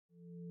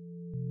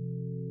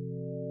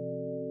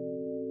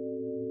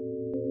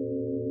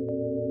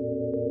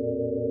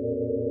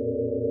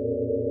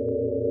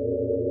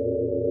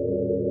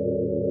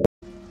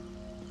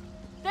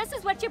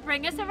you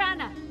bring us,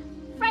 Arana?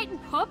 Frightened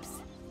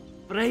pups?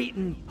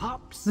 Frightened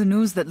pups? The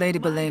news that Lady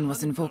Boleyn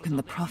was invoking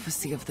the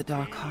prophecy of the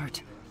Dark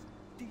Heart.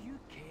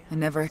 I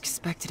never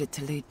expected it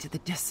to lead to the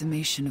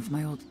decimation of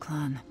my old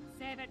clan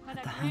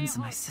at the hands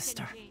of my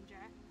sister.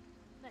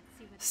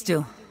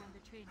 Still,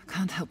 I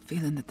can't help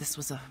feeling that this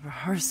was a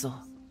rehearsal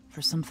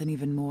for something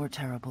even more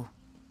terrible.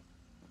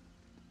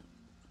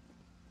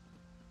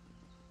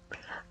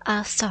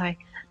 Sorry.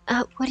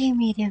 What do you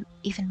mean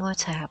even more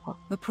terrible?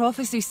 The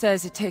prophecy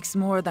says it takes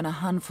more than a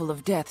handful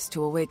of deaths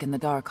to awaken the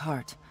Dark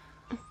Heart.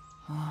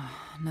 Oh,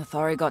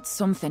 Nathari got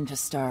something to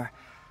stir,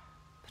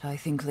 but I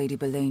think Lady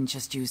Boleyn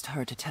just used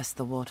her to test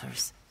the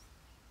waters.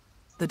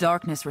 The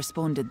darkness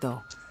responded,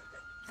 though.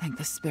 Thank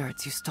the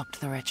spirits you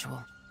stopped the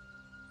ritual.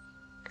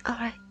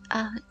 Alright,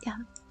 yeah.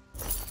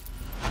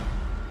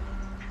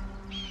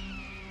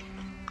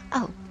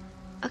 Oh,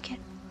 okay.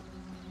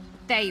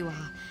 There you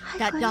are.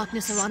 That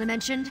darkness Arana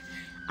mentioned?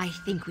 I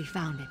think we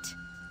found it.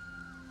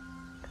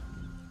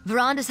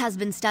 Verandis has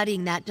been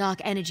studying that dark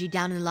energy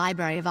down in the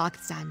library of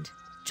Arksand,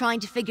 trying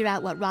to figure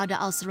out what Rada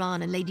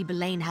al-Saran and Lady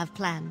Boleyn have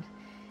planned.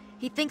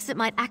 He thinks it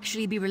might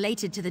actually be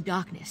related to the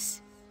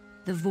darkness.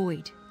 The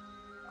void.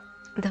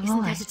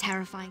 Isn't that a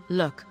terrifying...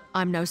 Look,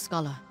 I'm no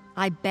scholar.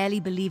 I barely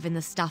believe in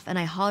the stuff and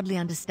I hardly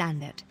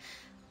understand it.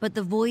 But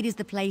the void is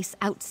the place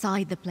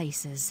outside the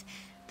places.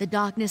 The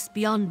darkness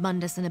beyond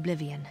Mundus and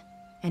Oblivion.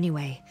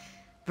 Anyway,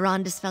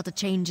 Verandis felt a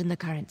change in the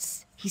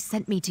currents. He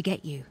sent me to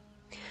get you.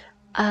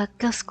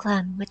 Ghost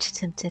Clan which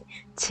attempted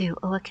to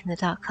awaken the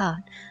Dark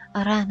Heart.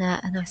 Arana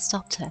and I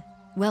stopped her.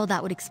 Well,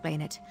 that would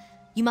explain it.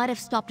 You might have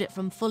stopped it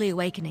from fully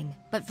awakening,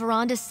 but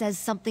Verandis says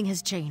something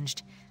has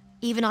changed.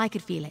 Even I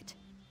could feel it.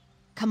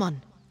 Come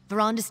on.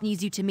 Verandis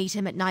needs you to meet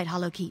him at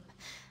Nighthollow Keep.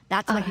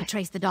 That's where he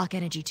traced the dark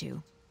energy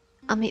to.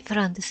 I'll meet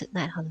Verandis at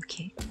Nighthollow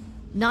Keep.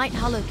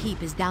 Nighthollow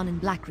Keep is down in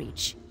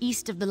Blackreach,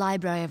 east of the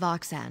Library of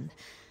Arksand.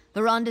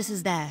 Verandis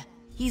is there.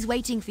 He's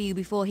waiting for you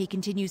before he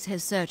continues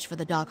his search for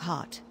the Dark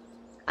Heart.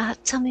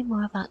 Tell me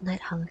more about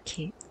Nighthollow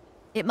Keep.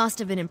 It must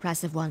have been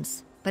impressive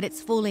once, but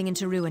it's falling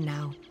into ruin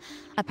now.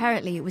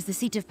 Apparently it was the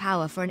seat of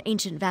power for an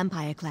ancient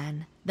vampire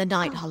clan, the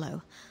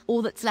Nighthollow.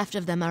 All that's left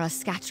of them are a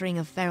scattering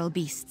of feral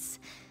beasts.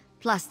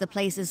 Plus, the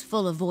place is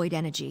full of void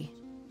energy.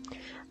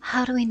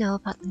 How do we know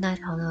about the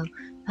Nighthollow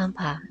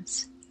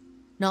vampires?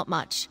 Not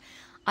much.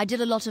 I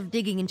did a lot of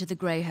digging into the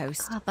Grey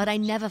Host, but I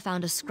never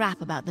found a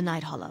scrap about the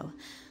Nighthollow.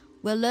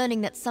 We're learning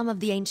that some of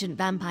the ancient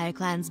vampire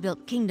clans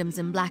built kingdoms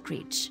in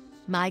Blackreach.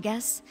 My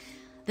guess?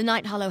 The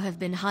Nighthollow have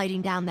been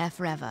hiding down there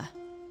forever.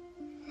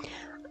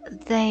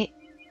 There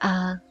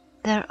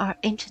are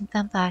ancient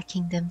vampire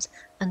kingdoms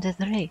under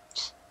the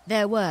Reach.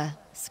 There were.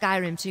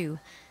 Skyrim too.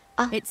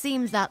 It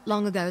seems that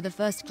long ago the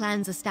first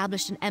clans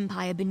established an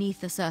empire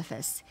beneath the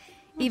surface.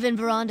 Even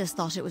Verandis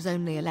thought it was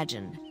only a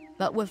legend.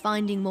 But we're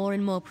finding more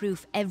and more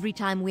proof every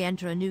time we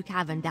enter a new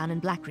cavern down in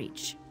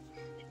Blackreach.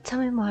 Tell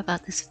me more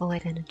about this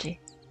void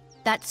energy.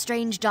 That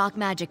strange dark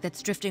magic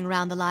that's drifting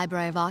around the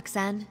Library of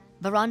Arksand,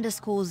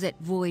 Verandis calls it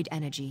void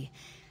energy.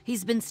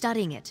 He's been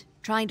studying it,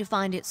 trying to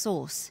find its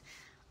source.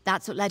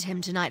 That's what led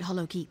him to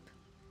Nighthollow Keep.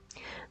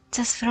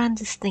 Does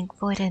Verandis think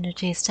void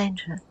energy is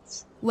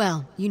dangerous?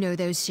 Well, you know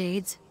those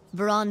shades.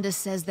 Verandis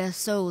says they're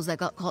souls that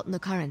got caught in the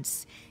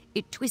currents.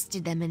 It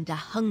twisted them into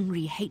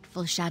hungry,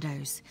 hateful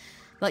shadows.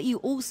 But you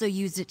also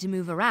used it to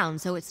move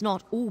around, so it's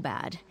not all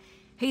bad.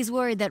 He's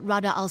worried that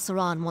Rada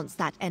al-Saran wants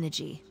that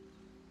energy.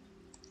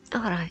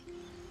 Alright.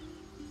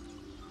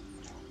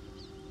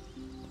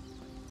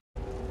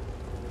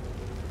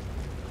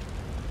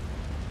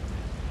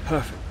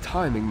 Perfect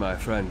timing, my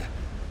friend.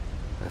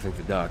 I think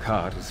the Dark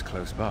Heart is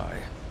close by.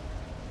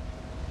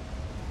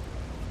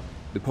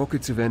 The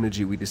pockets of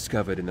energy we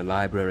discovered in the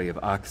Library of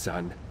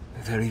Arksand,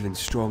 they're even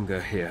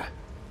stronger here.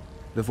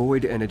 The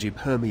void energy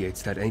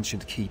permeates that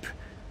ancient keep.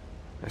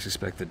 I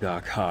suspect the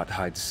Dark Heart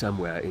hides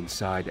somewhere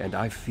inside, and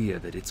I fear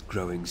that it's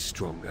growing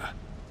stronger.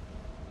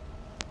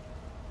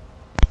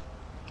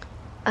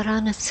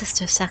 Arana's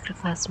sister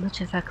sacrificed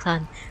much of her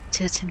clan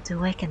to attempt to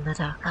awaken the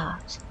Dark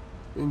Heart.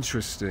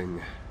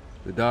 Interesting.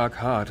 The Dark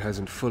Heart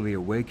hasn't fully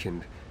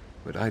awakened,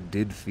 but I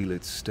did feel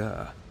it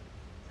stir.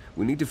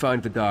 We need to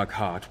find the Dark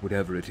Heart,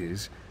 whatever it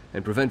is,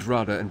 and prevent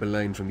Rada and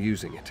Boleyn from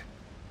using it.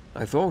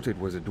 I thought it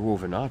was a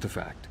dwarven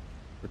artifact,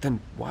 but then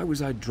why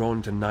was I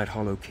drawn to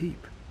Nighthollow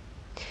Keep?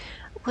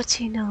 What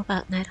do you know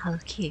about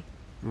Nighthollow Keep?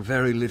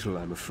 Very little,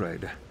 I'm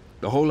afraid.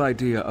 The whole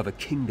idea of a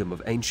kingdom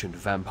of ancient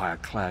vampire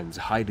clans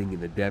hiding in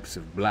the depths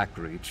of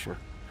Blackreach,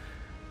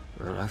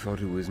 well, I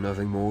thought it was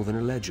nothing more than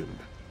a legend.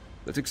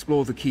 Let's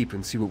explore the keep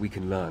and see what we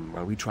can learn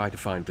while we try to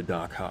find the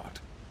Dark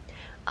Heart.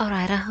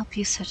 Alright, I'll help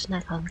you search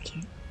Nighthollow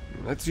Keep.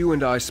 Let's you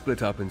and I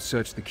split up and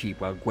search the keep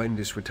while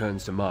Gwendis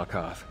returns to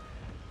Markarth.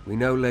 We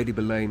know Lady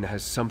Boleyn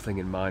has something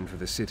in mind for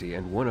the city,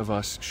 and one of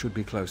us should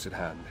be close at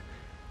hand.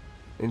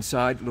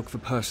 Inside, look for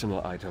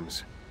personal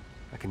items.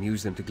 I can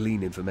use them to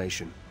glean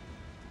information.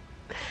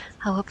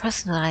 How will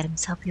personal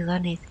items help you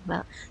learn anything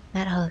about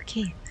Nighthollow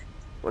Keep?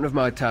 One of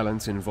my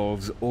talents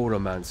involves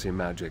auramancy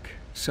magic.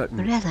 Certain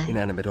Really?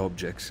 inanimate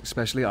objects,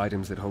 especially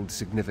items that hold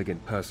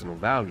significant personal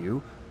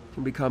value,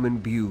 can become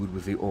imbued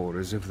with the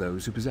auras of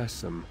those who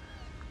possess them.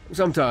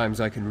 Sometimes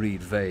I can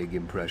read vague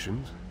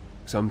impressions,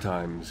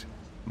 sometimes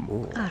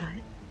more.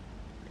 Alright.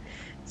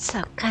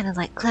 So, kind of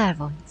like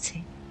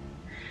clairvoyancy.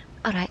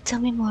 Alright, tell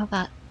me more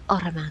about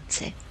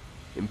oromancy.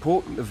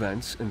 Important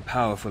events and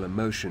powerful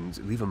emotions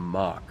leave a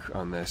mark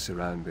on their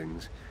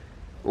surroundings.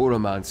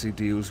 Oromancy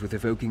deals with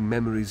evoking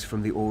memories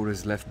from the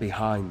auras left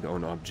behind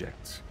on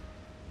objects.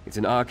 It's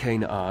an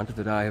arcane art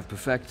that I have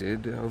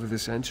perfected over the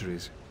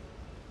centuries.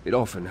 It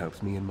often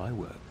helps me in my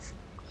work.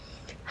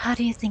 How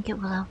do you think it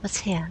will help us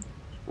here?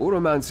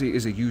 Oromancy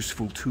is a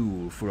useful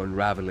tool for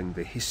unraveling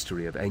the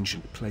history of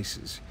ancient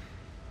places.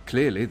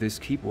 Clearly, this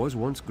keep was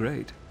once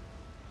great.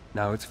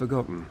 Now it's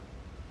forgotten.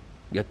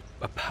 Yet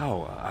a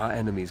power our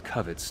enemies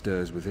covet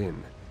stirs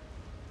within.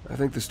 I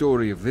think the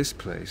story of this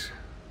place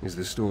is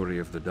the story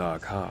of the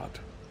Dark Heart.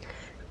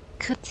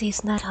 Could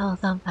these Nighthollow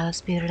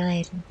vampires be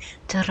related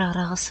to Rada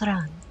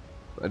al-Saran?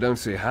 I don't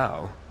see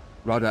how.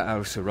 Rada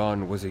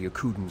al-Saran was a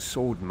Yakudan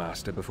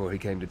swordmaster before he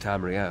came to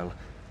Tamriel.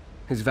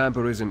 His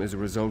vampirism is a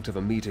result of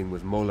a meeting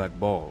with Molag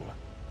Bal.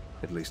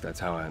 At least that's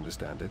how I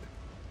understand it.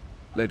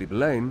 Lady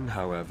Belain,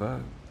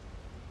 however,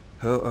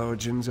 her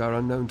origins are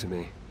unknown to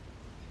me.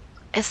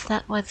 Is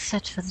that why the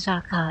search for the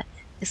Dark Heart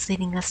is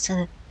leading us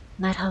to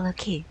Nighthollow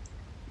Keep?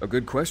 A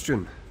good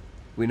question.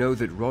 We know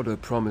that Rada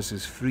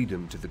promises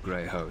freedom to the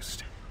Grey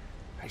Host.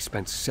 He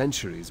spent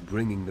centuries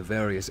bringing the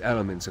various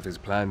elements of his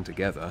plan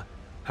together.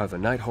 How the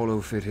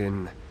Nighthollow fit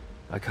in,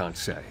 I can't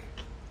say.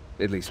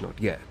 At least not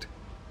yet.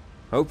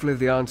 Hopefully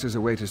the answers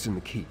await us in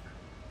the keep.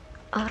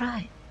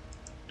 Alright.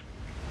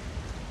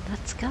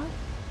 Let's go.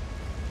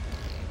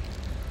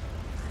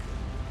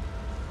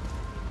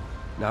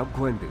 Now,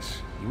 Gwendis,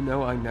 you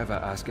know I never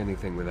ask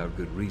anything without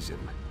good reason.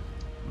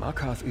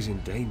 Markarth is in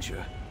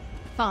danger.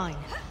 Fine,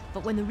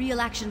 but when the real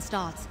action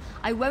starts,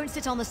 I won't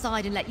sit on the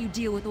side and let you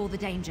deal with all the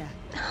danger.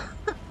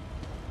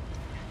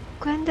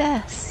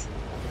 Gwendis!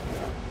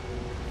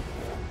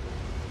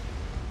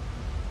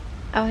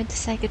 I went to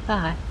say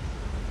goodbye.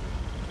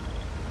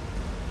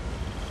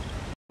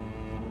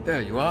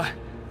 There you are.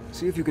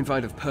 See if you can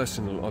find a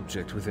personal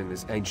object within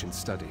this ancient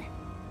study.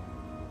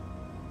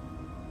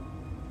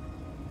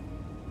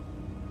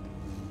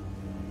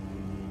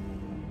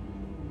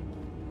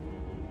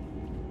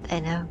 They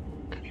know.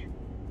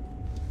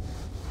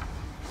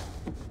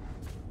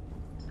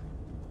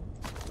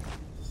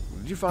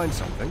 Did you find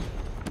something?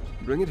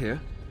 Bring it here.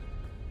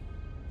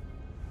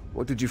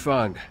 What did you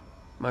find?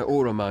 My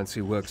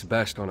oromancy works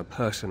best on a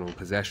personal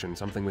possession,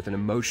 something with an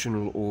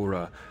emotional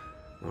aura,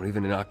 or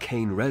even an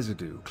arcane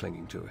residue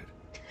clinging to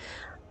it.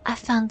 I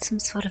found some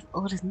sort of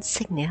old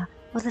insignia.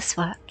 Will this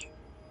work?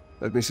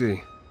 Let me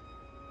see.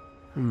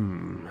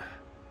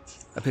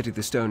 I pity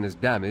the stone is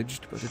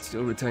damaged, but it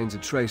still retains a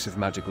trace of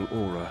magical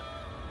aura.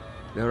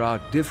 There are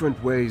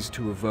different ways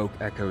to evoke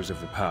echoes of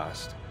the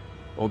past.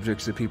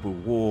 Objects that people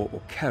wore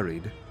or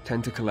carried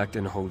tend to collect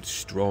and hold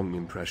strong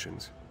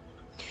impressions.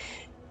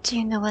 Do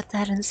you know what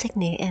that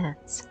insignia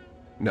is?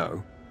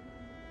 No,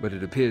 but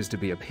it appears to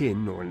be a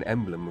pin or an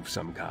emblem of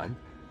some kind.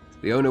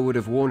 The owner would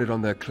have worn it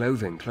on their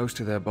clothing, close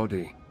to their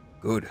body.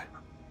 Good.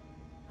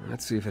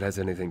 Let's see if it has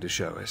anything to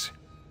show us.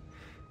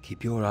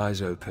 Keep your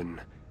eyes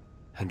open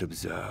and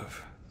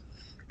observe.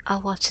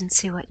 I'll watch and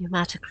see what your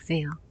magic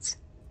reveals.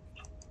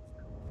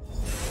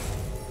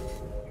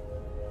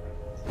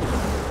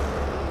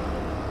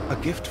 A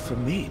gift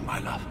from me, my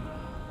love.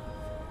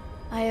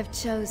 I have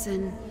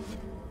chosen.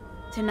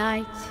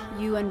 Tonight,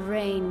 you and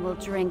Rain will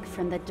drink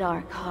from the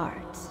Dark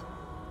Heart.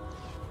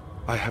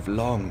 I have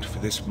longed for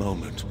this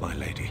moment, my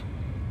lady.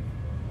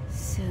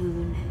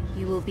 Soon,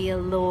 you will be a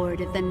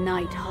lord of the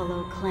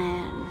Nighthollow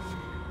clan.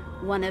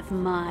 One of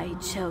my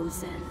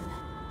chosen.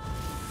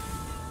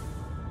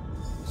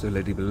 So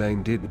Lady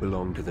Belain did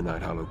belong to the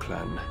Nighthollow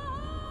clan.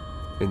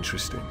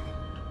 Interesting.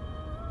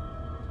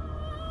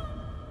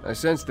 I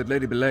sensed that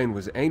Lady Belain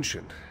was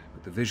ancient,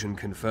 but the vision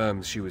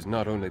confirms she was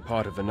not only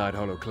part of the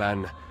Nighthollow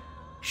clan,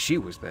 she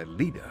was their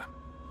leader.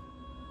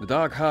 The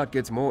Dark Heart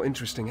gets more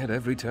interesting at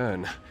every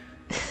turn.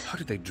 How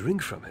did they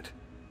drink from it?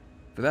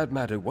 For that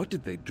matter, what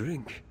did they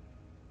drink?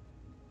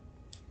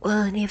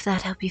 Will any of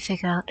that help you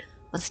figure out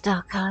what the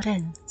Dark Heart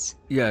is?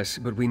 Yes,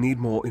 but we need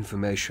more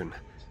information.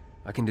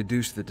 I can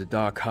deduce that the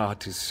Dark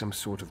Heart is some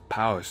sort of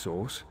power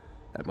source.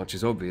 That much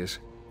is obvious.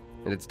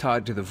 And it's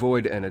tied to the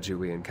void energy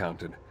we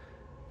encountered.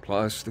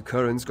 Plus, the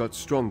currents got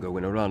stronger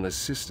when Arana's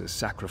sister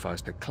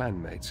sacrificed her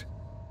clanmates.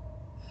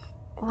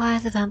 Why are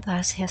the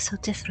vampires here so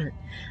different?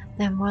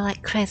 They're more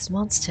like crazed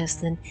monsters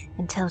than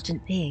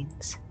intelligent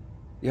beings.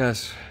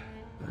 Yes,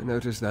 I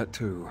noticed that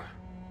too.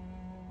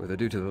 Whether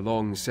due to the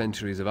long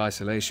centuries of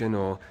isolation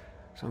or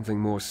something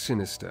more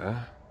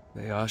sinister,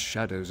 they are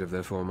shadows of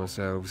their former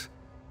selves.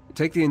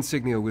 Take the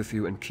insignia with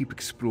you and keep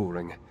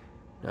exploring.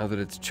 Now that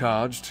it's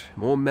charged,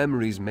 more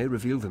memories may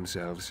reveal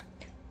themselves.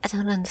 I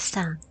don't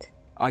understand.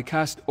 I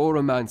cast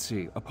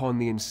Oromancy upon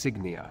the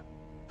insignia.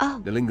 Oh,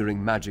 The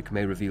lingering magic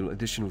may reveal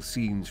additional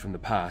scenes from the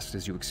past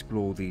as you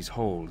explore these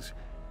halls.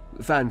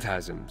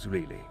 Phantasms,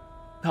 really.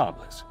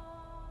 Harmless.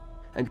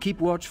 And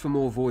keep watch for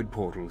more void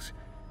portals.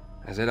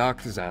 As at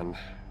Arctazan,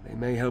 they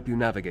may help you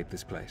navigate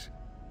this place.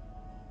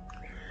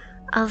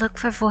 I'll look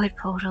for void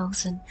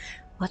portals and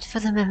watch for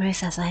the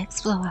memories as I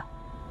explore.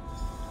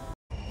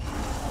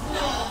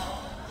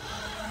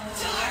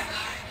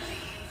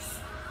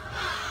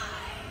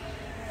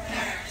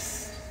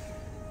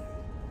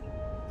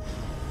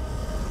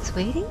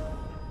 Sweetie?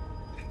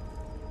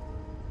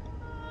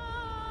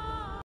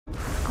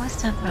 Oh,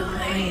 it's time for a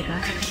parade,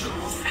 right?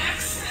 Controls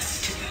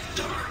access to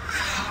the dark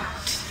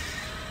heart.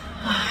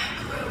 I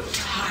grow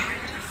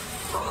tired of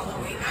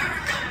following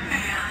her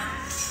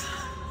commands.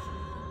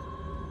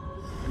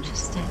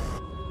 Interesting.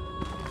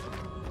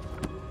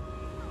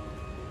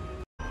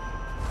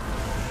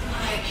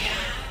 I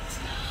can't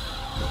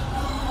go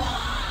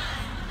on.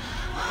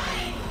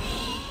 I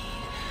need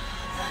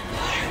the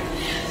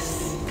darkness.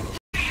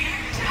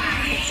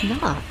 It's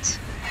not.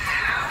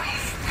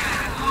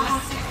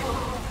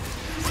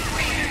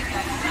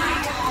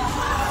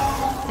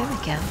 There we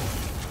go.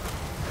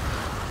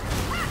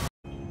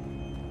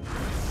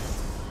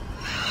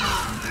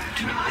 Hunger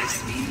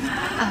drives me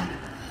mad.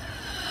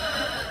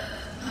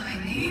 Oh,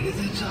 I need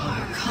the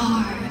dark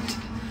heart.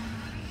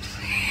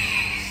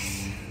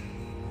 Please.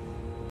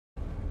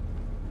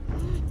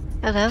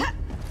 hello?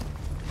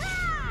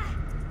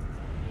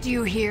 Do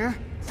you hear?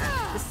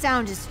 The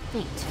sound is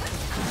faint.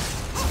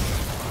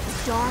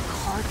 The dark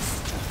heart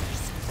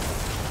stirs.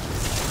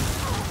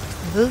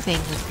 Moving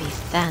would be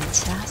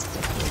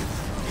fantastic here.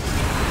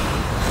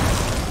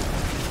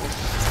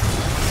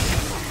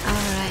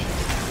 Alright.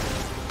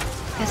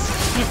 Guess if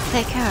you can't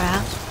take her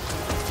out.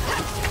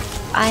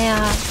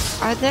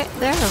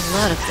 There are a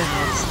lot of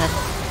villains that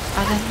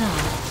are there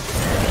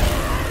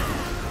not.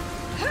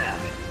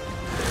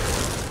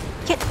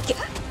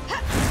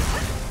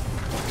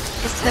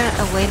 Is there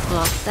a way to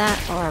block that,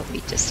 or are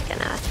we just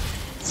gonna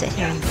sit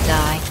here and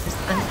die? Because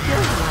I'm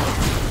feeling like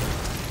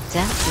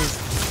death is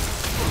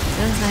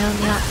really my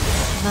only option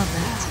at the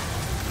moment.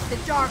 The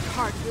dark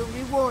heart will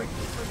reward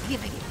you for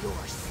giving it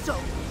your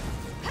soul.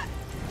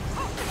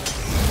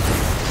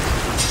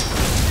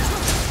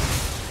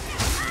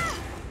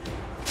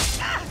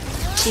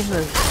 She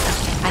moved.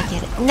 Okay, I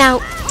get it. Now,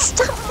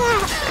 stop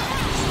that!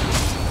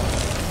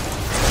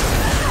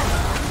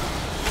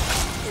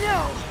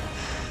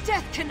 No!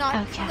 Death cannot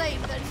Okay.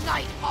 claim the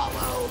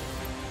Nighthollow!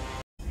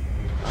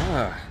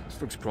 Ah,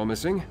 this looks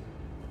promising.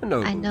 A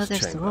noble's I know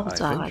there's the chamber, roll I think.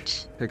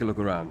 dodge. Take a look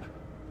around.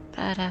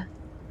 But,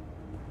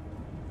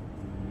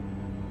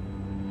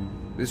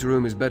 This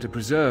room is better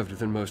preserved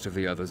than most of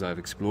the others I've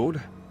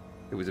explored.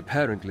 It was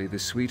apparently the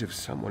suite of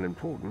someone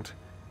important.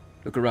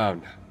 Look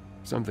around.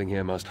 Something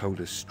here must hold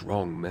a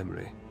strong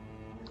memory.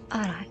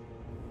 alright.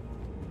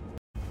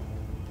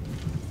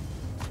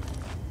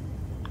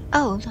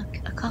 Oh, look,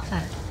 a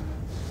coffer.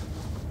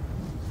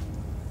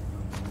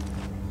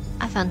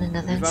 I found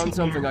another You found insignia.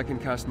 something I can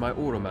cast my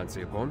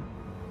auramancy upon.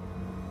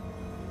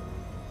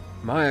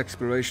 My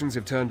explorations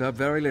have turned up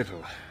very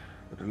little,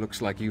 but it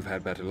looks like you've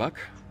had better luck.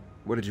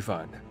 What did you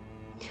find?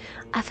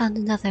 I found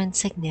another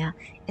insignia.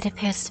 It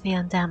appears to be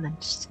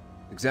undamaged.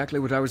 Exactly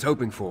what I was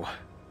hoping for.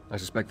 I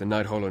suspect the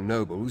Nighthollow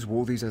nobles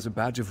wore these as a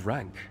badge of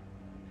rank.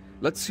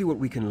 Let's see what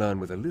we can learn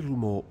with a little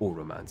more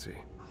auramancy.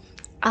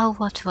 I'll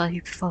watch while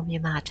you perform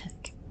your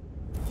magic.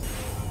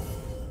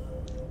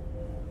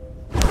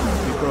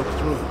 We broke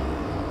through.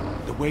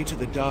 The way to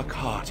the dark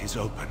heart is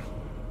open.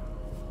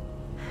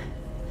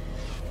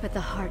 But the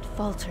heart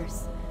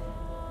falters.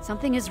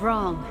 Something is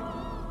wrong.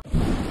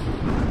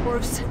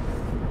 Dwarves,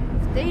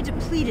 they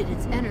depleted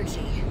its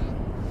energy.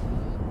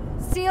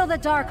 Seal the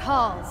dark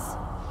halls!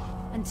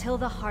 Until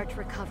the heart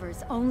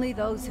recovers, only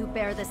those who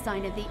bear the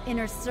sign of the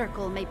inner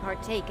circle may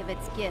partake of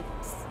its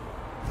gifts.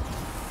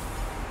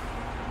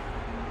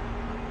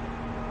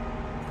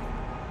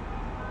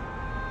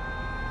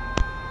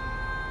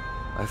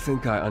 I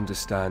think I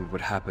understand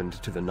what happened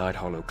to the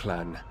Nighthollow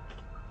clan.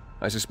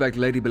 I suspect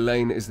Lady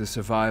Belain is the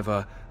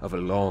survivor of a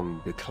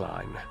long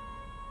decline.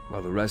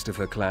 While the rest of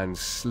her clan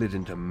slid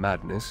into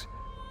madness,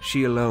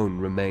 she alone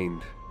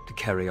remained to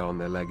carry on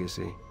their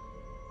legacy.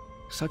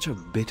 Such a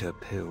bitter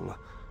pill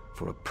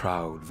for a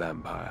proud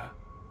vampire.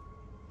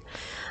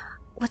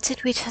 What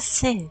did we just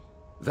see?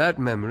 That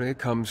memory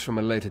comes from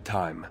a later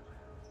time.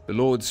 The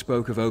Lord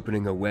spoke of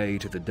opening a way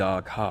to the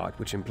Dark Heart,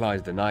 which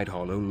implies the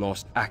Nighthollow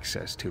lost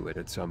access to it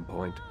at some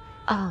point.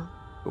 Oh,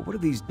 But what are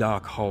these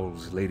dark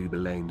halls Lady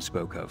Belain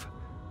spoke of?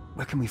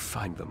 Where can we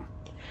find them?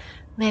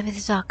 maybe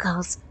the dark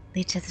halls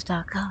lead to the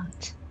dark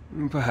heart.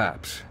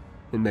 Perhaps.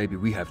 And maybe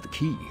we have the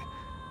key.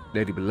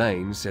 Lady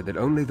Belain said that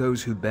only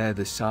those who bear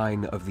the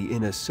sign of the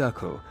inner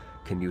circle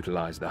can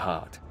utilize the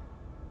heart.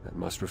 That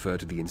must refer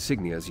to the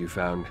insignias you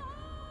found.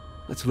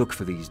 Let's look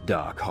for these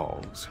dark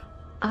halls.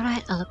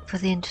 Alright, I'll look for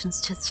the entrance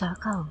to the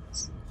dark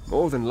halls.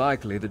 More than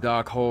likely, the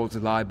dark halls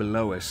lie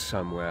below us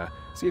somewhere.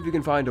 See if you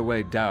can find a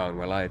way down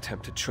while I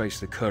attempt to trace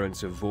the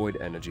currents of void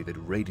energy that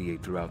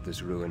radiate throughout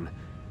this ruin.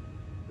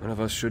 One of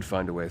us should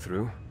find a way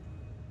through.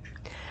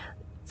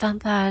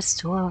 Vampires,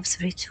 dwarves,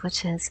 reach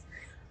witches.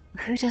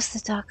 Who does the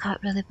dark heart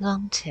really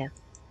belong to?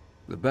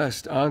 The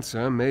best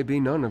answer may be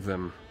none of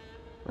them.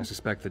 I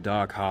suspect the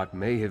Dark Heart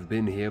may have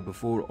been here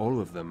before all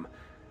of them.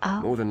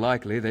 Oh. More than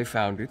likely, they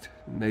found it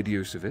and made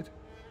use of it.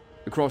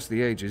 Across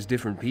the ages,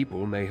 different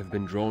people may have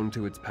been drawn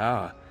to its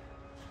power.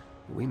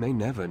 We may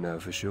never know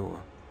for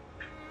sure.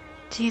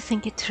 Do you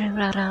think it threw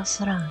Rada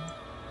Al-Saran?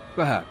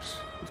 Perhaps.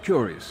 It's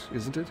curious,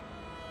 isn't it?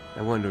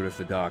 I wonder if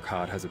the Dark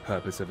Heart has a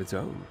purpose of its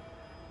own.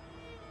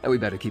 And we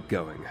better keep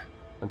going.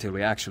 Until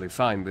we actually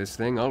find this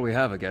thing, all we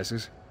have are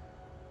guesses.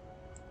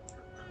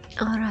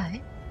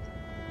 Alright.